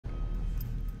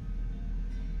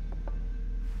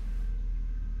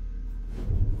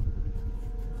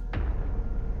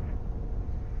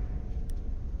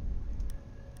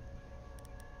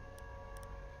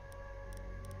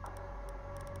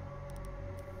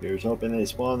Here's hoping they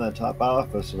spawn that top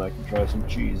office and I can try some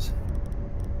cheese.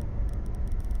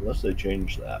 Unless they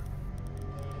change that.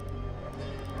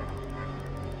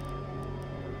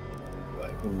 I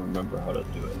can remember how to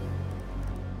do it.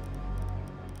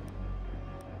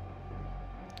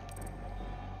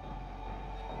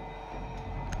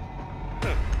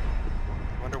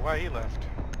 Wonder why he left.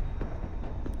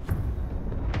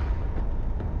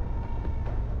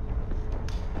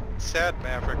 Sad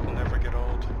Maverick will never get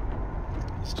old.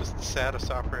 He's just the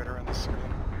saddest operator on the screen.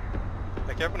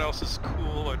 Like everyone else is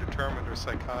cool or determined or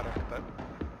psychotic, but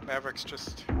Maverick's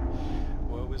just,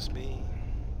 woe is me.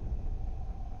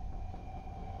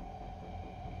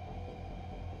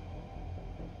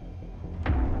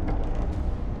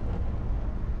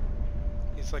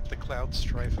 He's like the Cloud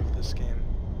Strife of this game.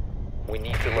 We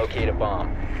need to locate a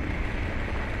bomb.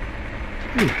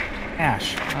 Ooh,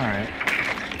 Ash. Alright.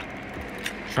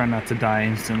 Try not to die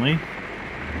instantly.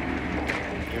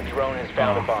 Your drone has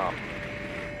found a bomb.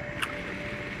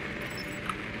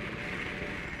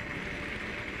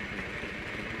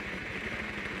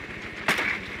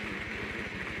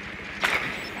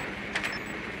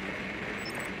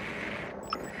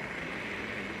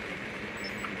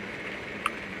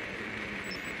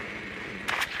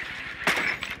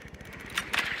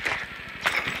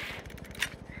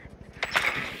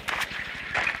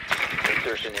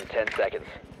 Insertion in 10 seconds.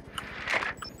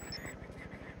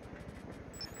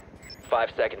 5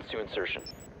 seconds to insertion.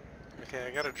 Okay,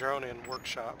 I got a drone in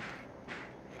workshop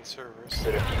and servers.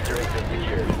 The diffuser has been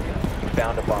secured. You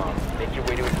found a bomb. Make your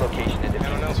way to its location and defuse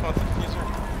Anyone it. else want the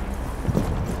diffuser?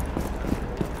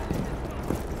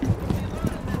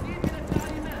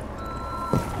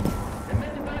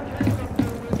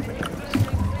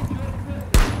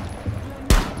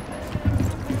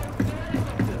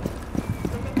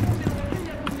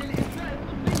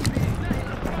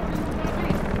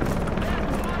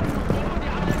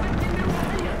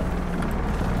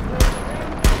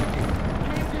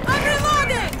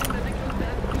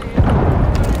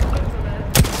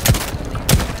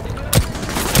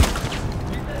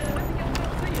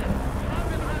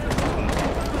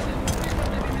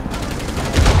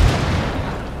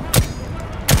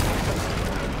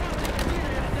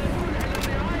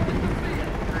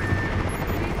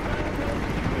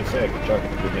 I can chuck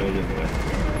a grenade in there.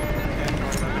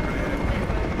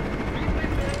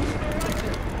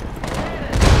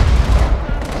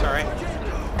 Sorry.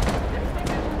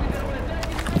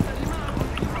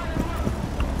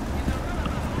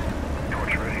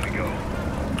 Torch ready to go.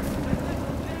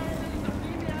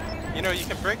 You know, you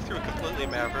can break through completely,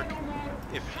 Maverick,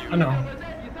 if you... I know.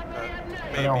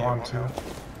 Maybe I don't it want won't to. help.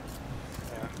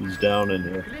 Yeah. He's down in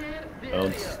here. I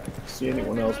don't see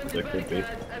anyone else, but there could be.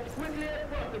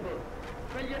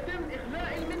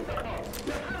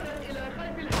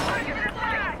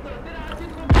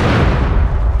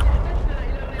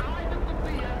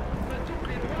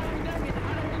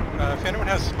 If anyone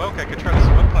has smoke, I could try to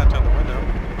smoke plant on the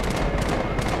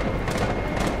window.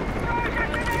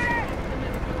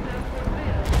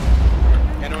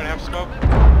 Anyone have smoke?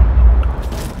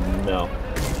 No.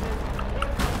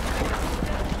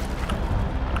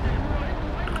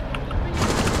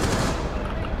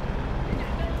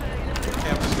 Okay,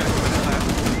 I'm just gonna go in and plant.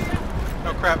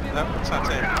 Oh crap, that's not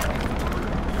safe.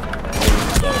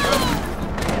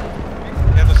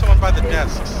 Yeah, there's someone by the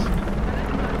desks.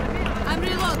 I'm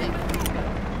reloading.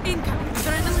 Incoming.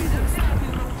 Adrenaline boost.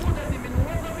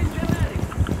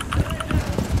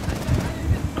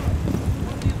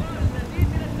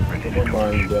 Someone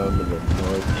lying down to the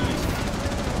northeast.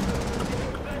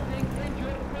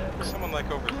 There's someone like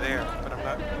over there, but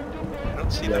I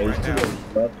don't see Yeah, them he's right to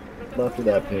now. the left of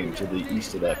that ping, to the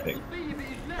east of that ping.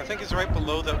 I think he's right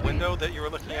below that window that you were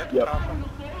looking at. Yep. Papa.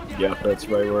 Yeah, that's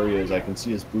right where he is. I can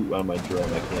see his boot on my drone.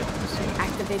 I can't see him.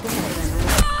 Activate the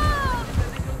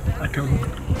adrenaline. I can.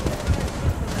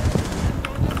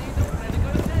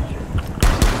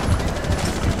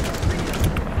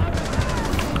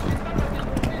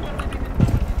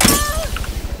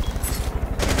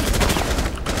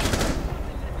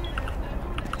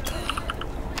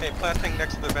 Okay, planting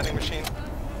next to the vending machine.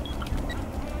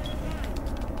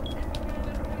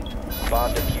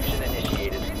 Bomb diffusion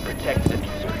initiated. Protect the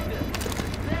diffuser.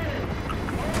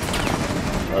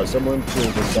 Someone to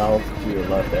the south, to your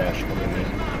left, Ash, coming in.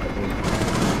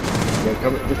 They're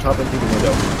coming through the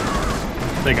window.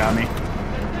 They got me.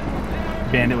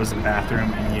 Bandit was in the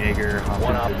bathroom and Jaeger hopped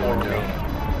One op into the 4 window. remaining.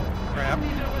 Crap.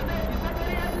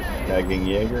 Tagging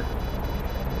Jaeger.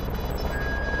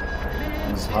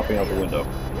 He's hopping out the window.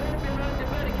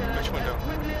 Which window?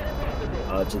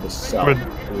 To the south. Where-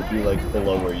 It would be like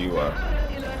below where you are.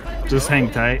 Just hang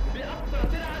tight.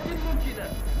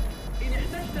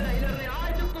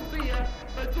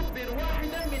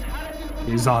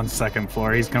 He's on second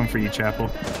floor. He's come for you, Chapel.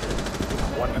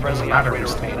 One It doesn't friendly matter operator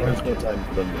who's remaining. There's no time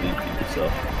for them to leave you,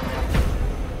 so.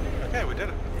 Okay, we did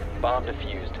it. Bomb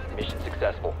defused. Mission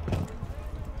successful.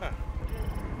 Huh.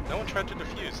 No one tried to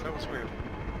defuse. That was weird.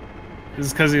 This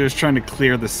is because he was trying to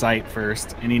clear the site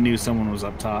first, and he knew someone was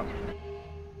up top.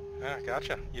 Ah,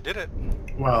 gotcha. You did it,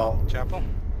 Well, Chapel.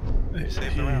 You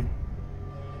saved the round.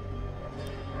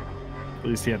 At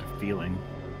least he had a feeling.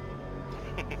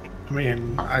 I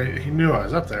mean, he knew I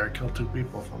was up there. I killed 2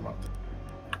 people from up there.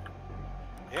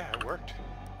 Yeah, it worked.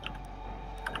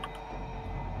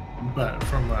 But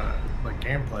from like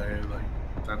gameplay, like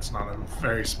that's not a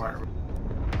very smart.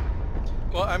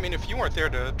 Well, I mean, if you weren't there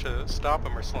to stop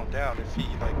him or slow him down, if he,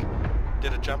 like,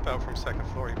 did a jump out from second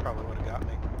floor, he probably would have got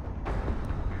me.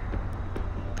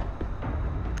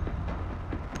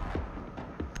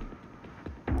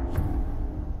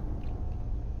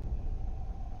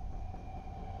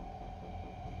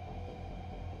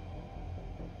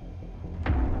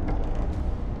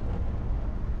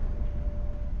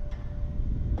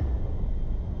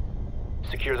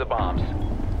 Secure the bombs.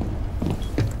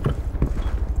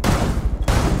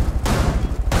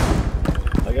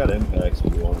 I got impacts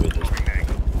if you want me to.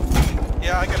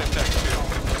 Yeah, I got impact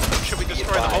too. Should we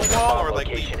destroy the whole wall or, like,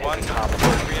 leave one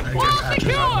reinforced?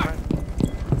 Secure!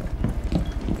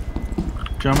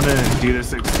 Do you want me to do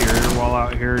this exterior wall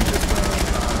out here? Just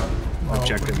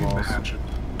objective walls.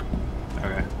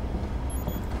 Okay.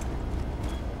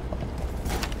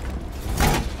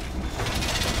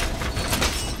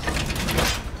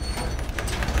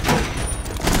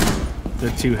 The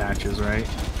 2 hatches, right?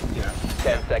 Yeah.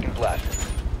 10 seconds left.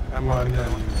 I'm One, on the other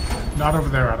one. not over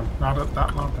there, Adam. Not at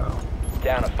that long down.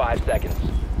 Down to 5 seconds.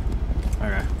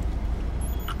 Okay.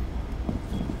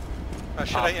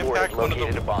 Should I Op 4 impact has one of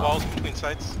located the a bomb. walls between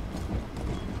sites?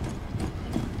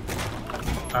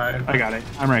 I got it.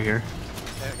 I'm right here.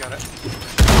 Yeah, I got it.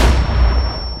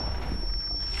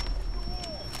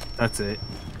 That's it.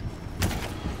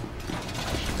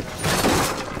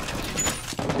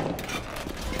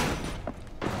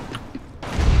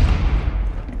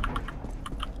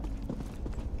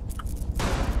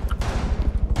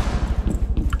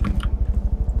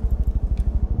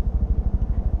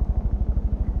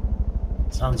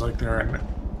 Sounds like they're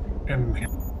in here.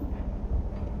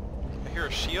 I hear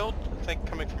a shield, I think,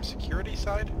 coming from security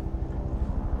side.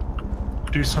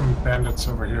 Do some bandits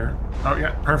over here. Oh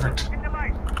yeah, perfect.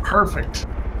 Perfect.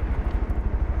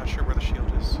 Not sure where the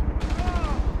shield is.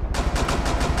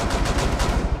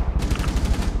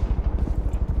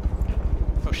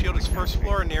 Oh, shield is first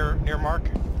floor near Mark.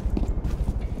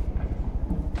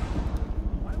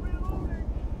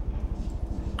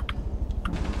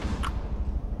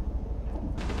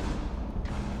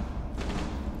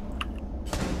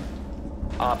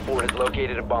 Op 4 has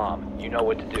located a bomb. You know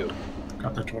what to do.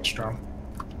 Got the Twitch drone.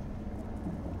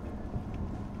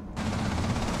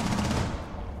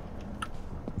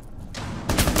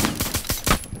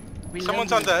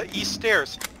 Someone's on the east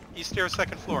stairs. East stairs,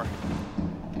 second floor.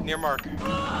 Near Mark.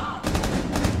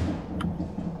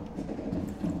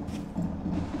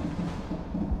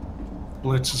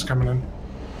 Blitz is coming in.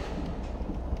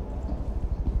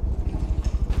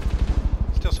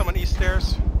 Still someone east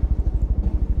stairs.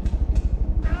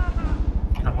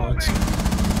 Got Blitz.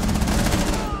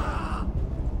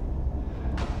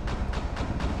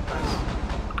 Nice.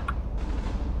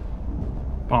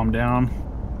 Bomb down.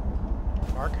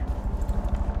 Mark.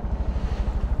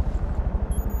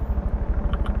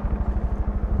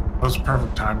 That was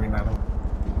perfect timing, Adam.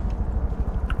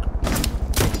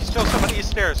 Still someone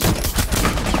east stairs.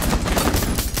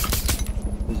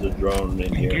 There's a drone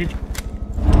in here. Engage.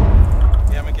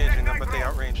 Yeah, I'm engaging them, but they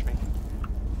outranged me.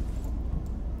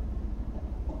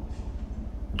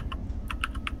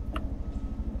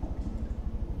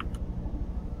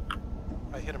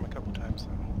 I hit him a couple times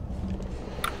though.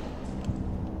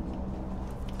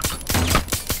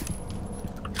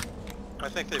 I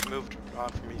think they've moved on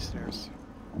from east stairs.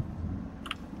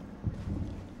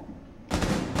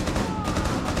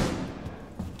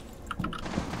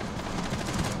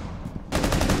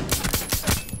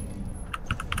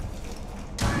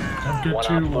 Don't get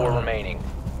 1 Op 4 remaining.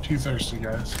 too thirsty,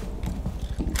 guys. I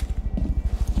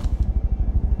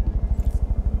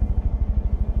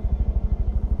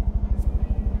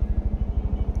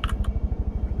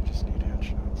just need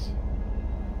headshots.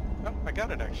 Oh, I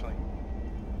got it actually.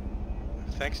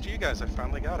 Thanks to you guys, I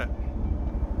finally got it.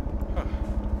 Huh.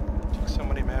 Took so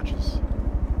many matches.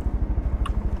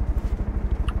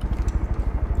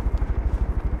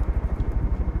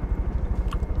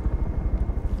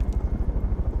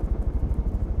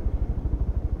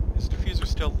 Is diffuser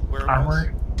still where it was?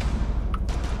 Armory.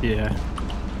 Yeah.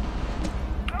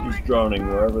 He's droning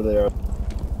wherever they are.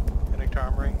 Heading to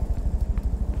armory.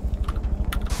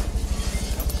 Don't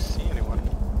see anyone.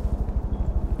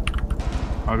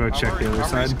 I'll go check the other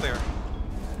Armory's side. clear.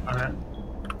 Alright.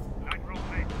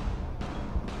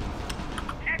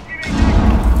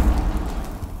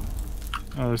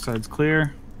 Other side's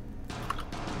clear.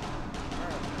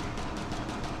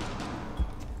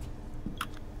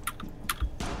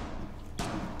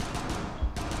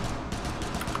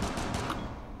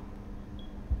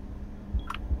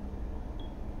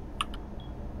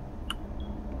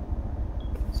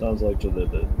 Sounds like they're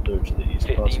to the east.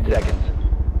 15 possibly. seconds.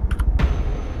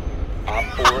 Op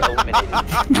 4 eliminated.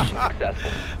 Mission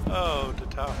successful. Oh, the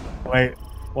top. Wait,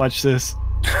 watch this.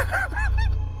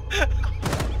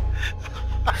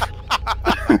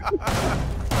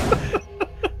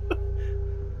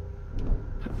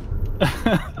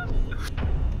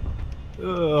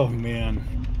 Oh man.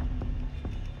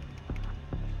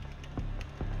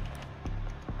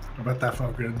 I bet that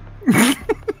felt good.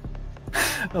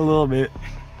 A little bit.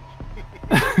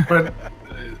 But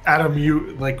Adam,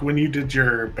 you like when you did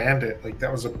your bandit, like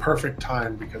that was a perfect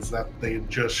time because that they had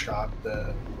just shot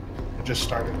the, just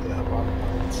started the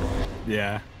bottom. So.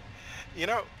 Yeah. You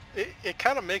know, it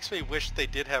kind of makes me wish they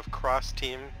did have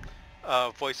cross-team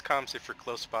voice comms if you're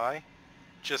close by,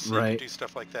 just so you Right. can do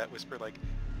stuff like that. Whisper like,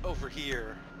 over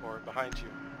here or behind you.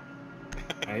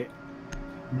 Right.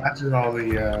 Imagine all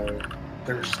the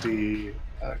thirsty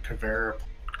Kavera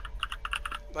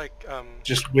Like,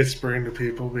 just whispering to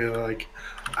people, being like,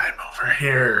 "I'm over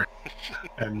here,"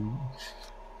 and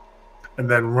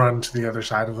then run to the other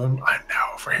side of them. I'm now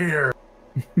over here.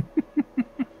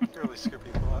 really scare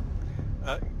people up.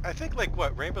 I think like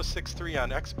what Rainbow Six 3 on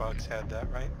Xbox had that,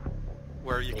 right?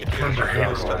 Where you could hear Remember the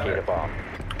Halo. Locate a bomb.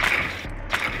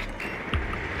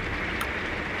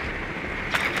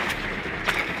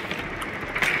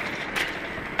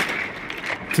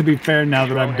 To be fair, now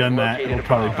that I've done Drone that, has it'll located a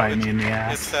probably bomb. bite me in the It's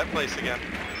ass. that place again.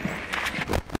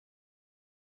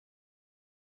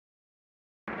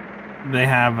 They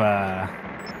have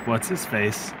what's his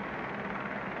face?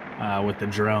 With the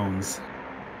drones.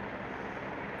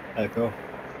 Echo.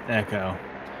 Echo.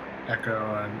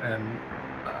 Echo and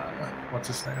what's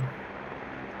his name?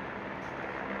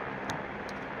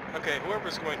 Okay,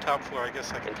 whoever's going top floor, I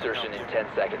guess I can Insertion help in you. 10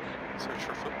 seconds. Search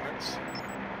for footprints.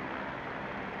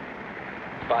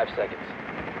 5 seconds.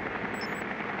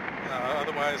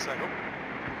 Otherwise, I hope...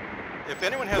 If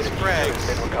anyone has Been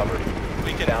frags, recovered.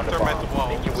 we can Found a thermite bomb. the wall.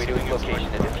 Make your way to its assuming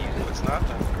it's location and defuse it. If it's not,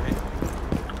 then great.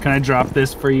 Can I drop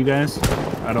this for you guys?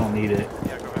 I don't need it.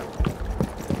 Yeah, go ahead.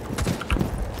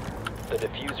 The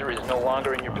diffuser is no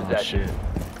longer in your Oh possession. shit.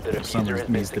 The diffuser Someone has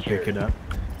been needs to pick secured. it up.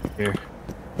 Here.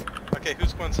 Okay,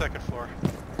 who's going second floor?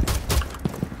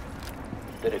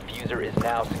 The diffuser is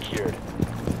now secured.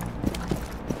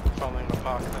 Following the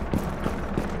POC then.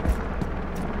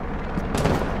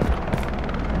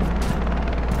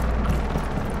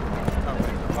 Oh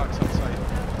wait, the POC's on site.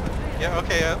 Yeah,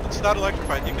 okay, it's not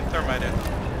electrified. You can thermite it.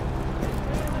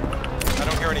 I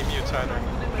don't hear any mutes either.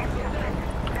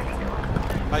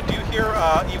 I do hear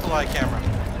Evil Eye camera.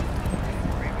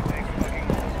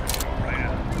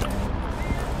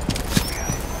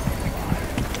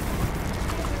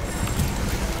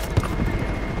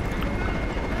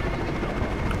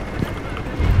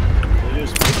 They're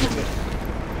just picking it.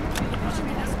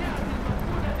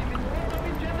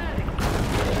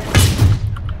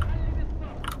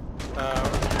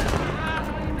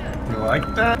 You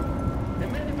like that?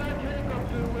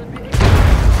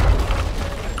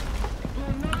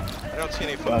 I don't see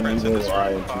any Found footprints in this Evil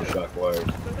Eye room. and 2 shock wires.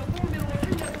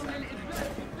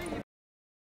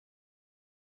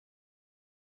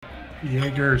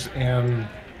 Jaegers and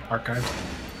Archive.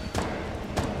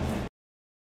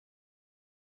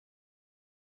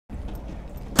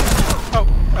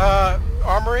 Oh,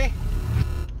 armory?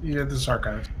 Yeah, this is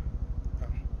Archive.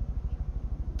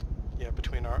 Yeah,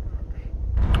 between our...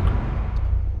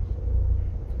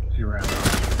 He ran.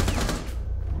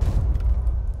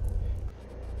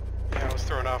 Yeah, I was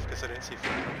thrown off because I didn't see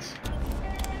footprints.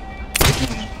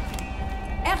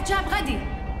 Air jab ready.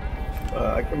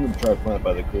 I couldn't try plant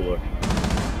by the cooler.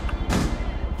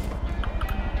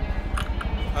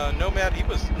 Nomad, he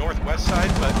was northwest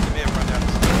side, but he may have run down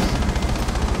the stairs.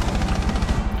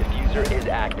 Diffuser is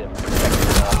active. Protected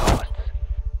at all costs.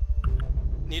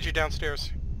 Need you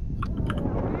downstairs.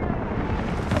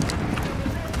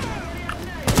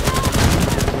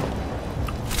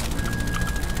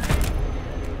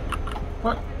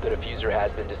 What? The diffuser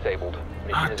has been disabled.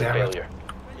 Mission is a damn it. failure.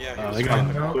 Yeah, he Oh, was they got gone.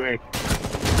 it No. quick.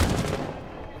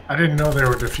 I didn't know they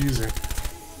were diffusing.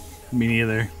 Me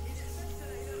neither.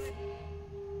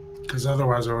 Because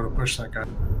otherwise I would have pushed that guy.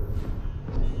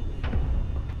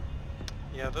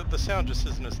 Yeah, the sound just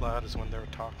isn't as loud as when they're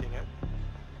talking it.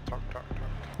 Talk.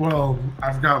 Well,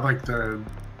 I've got like the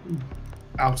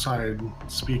outside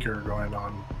speaker going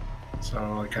on,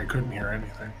 so like I couldn't hear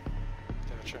anything.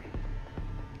 Gotcha.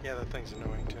 Yeah, that thing's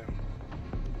annoying too.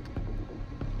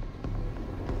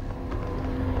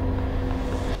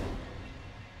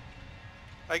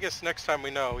 I guess next time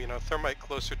we know, thermite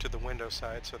closer to the window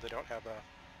side so they don't have a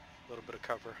little bit of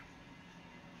cover.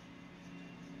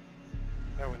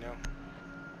 There we know.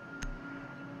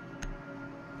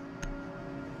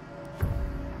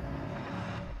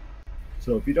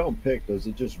 So if you don't pick, does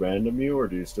it just random you, or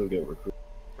do you still get recruit?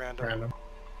 Random.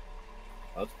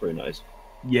 That's pretty nice.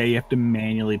 Yeah, you have to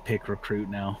manually pick recruit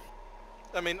now.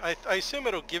 I mean, I assume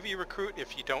it'll give you recruit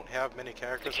if you don't have many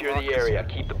characters. Secure the area.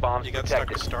 Keep the bombs You got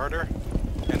protected. stuck with starter,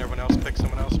 and everyone else picks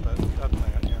someone else, but other than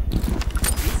that, yeah.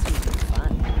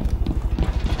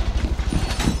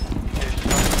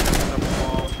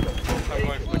 I'm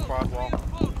going for the quad wall.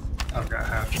 I've got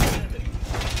hatch.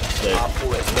 Op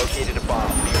 4 has located a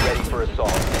bomb. Be ready for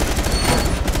assault.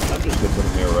 I'm just gonna put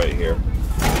him here, right here.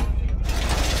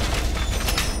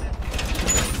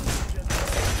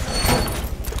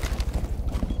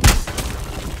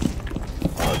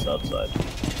 Oh, it's outside.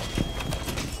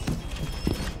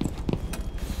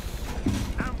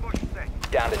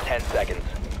 Down to 10 seconds.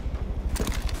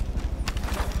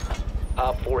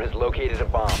 Op 4 has located a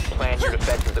bomb. Plan your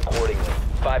defenses accordingly.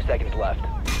 5 seconds left.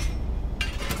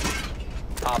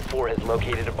 Op 4 has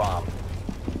located a bomb.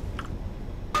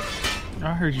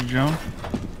 I heard you, Joan.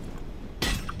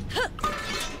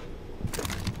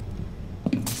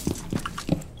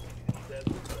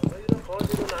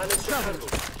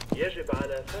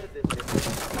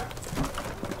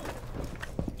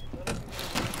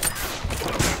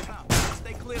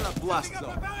 Stay clear of blast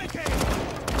zone.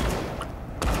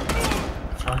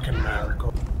 Fucking Maverick.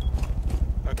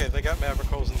 Okay, they got Maverick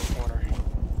holes in the corner.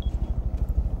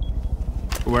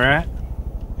 Where at?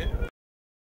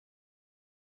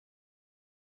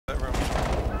 That room.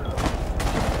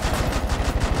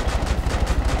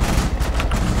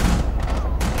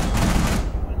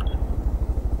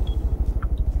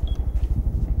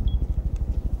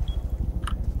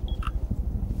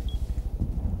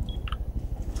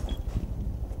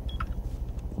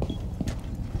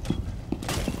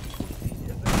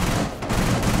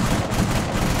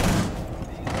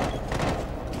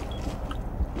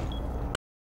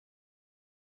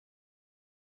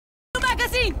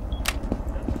 Magazine!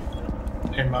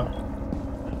 Hey, Mom.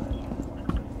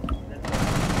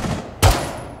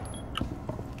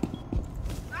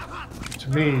 To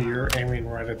me, you're aiming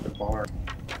right at the bar.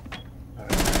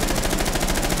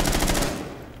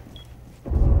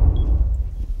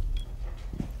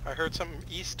 I heard something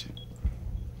east.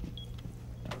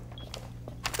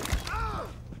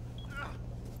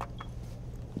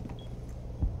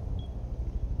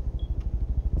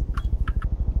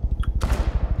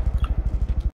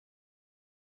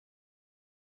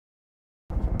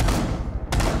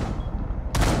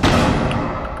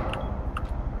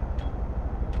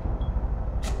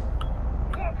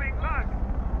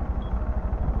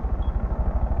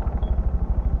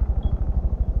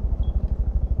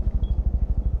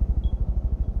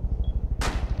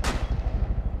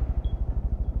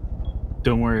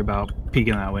 Don't worry about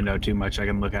peeking that window too much. I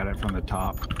can look at it from the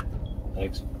top.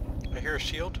 Thanks. I hear a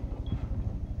shield.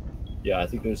 Yeah, I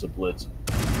think there's a blitz.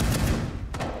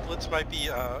 Blitz might be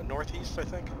northeast, I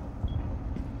think.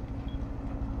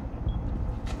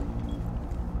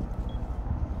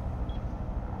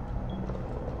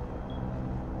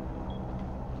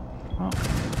 Well,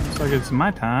 looks like it's my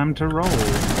time to roll.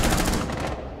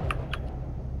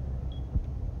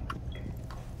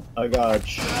 I got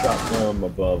shot from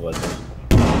above, I think.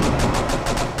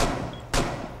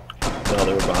 No,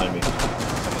 they were behind me.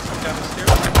 Someone's come down the stairs.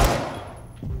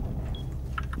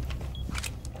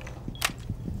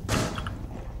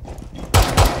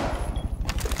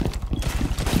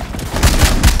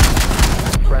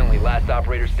 Friendly, last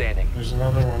operator standing. There's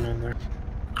another one in there.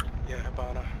 Yeah,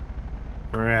 Habana.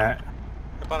 Where at?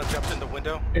 Habana jumped in the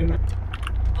window.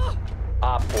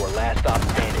 Op 4, last stop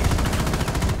standing.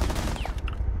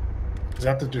 Is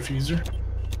that the diffuser?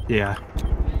 Yeah.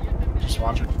 Just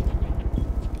watch it.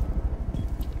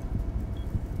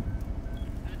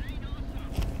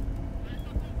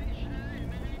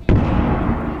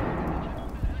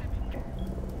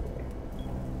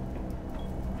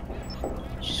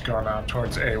 She's going out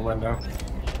towards A window.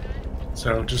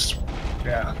 So just,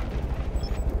 yeah.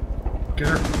 Get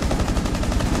her.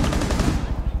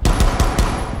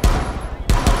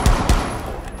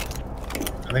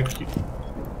 I think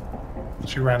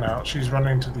She ran out. She's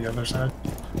running to the other side.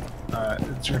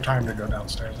 It's your time to go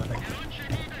downstairs, I think.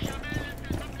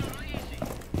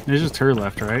 There's just her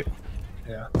left, right?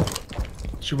 Yeah.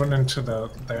 She went into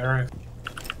there.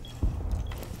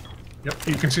 Yep,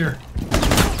 you can see her.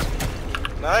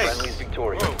 Nice! Friendly's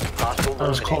victorious. Whoa. Hostile That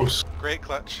was eliminated. close. Great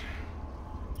clutch.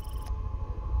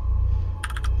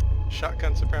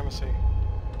 Shotgun supremacy.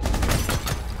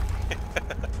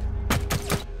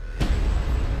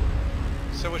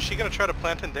 So was she gonna try to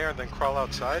plant in there and then crawl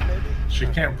outside, maybe? She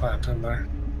can't plant in there.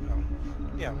 Oh.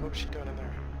 Yeah, what was she doing in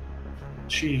there?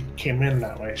 She came in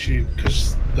that way.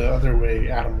 Because the other way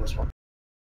Adam was walking.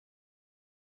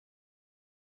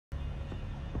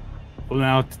 Well,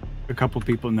 now a couple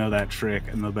people know that trick,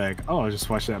 and they'll be like, "Oh, just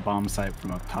watch that bomb site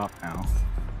from up top now."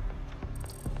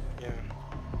 Yeah.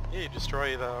 Yeah, you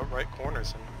destroy the right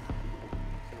corners and you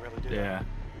can really do Yeah.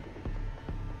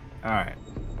 All right.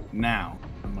 Now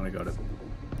I'm gonna go to. that.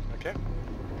 Okay.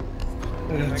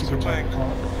 It's Thanks a for good time playing. to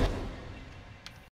call.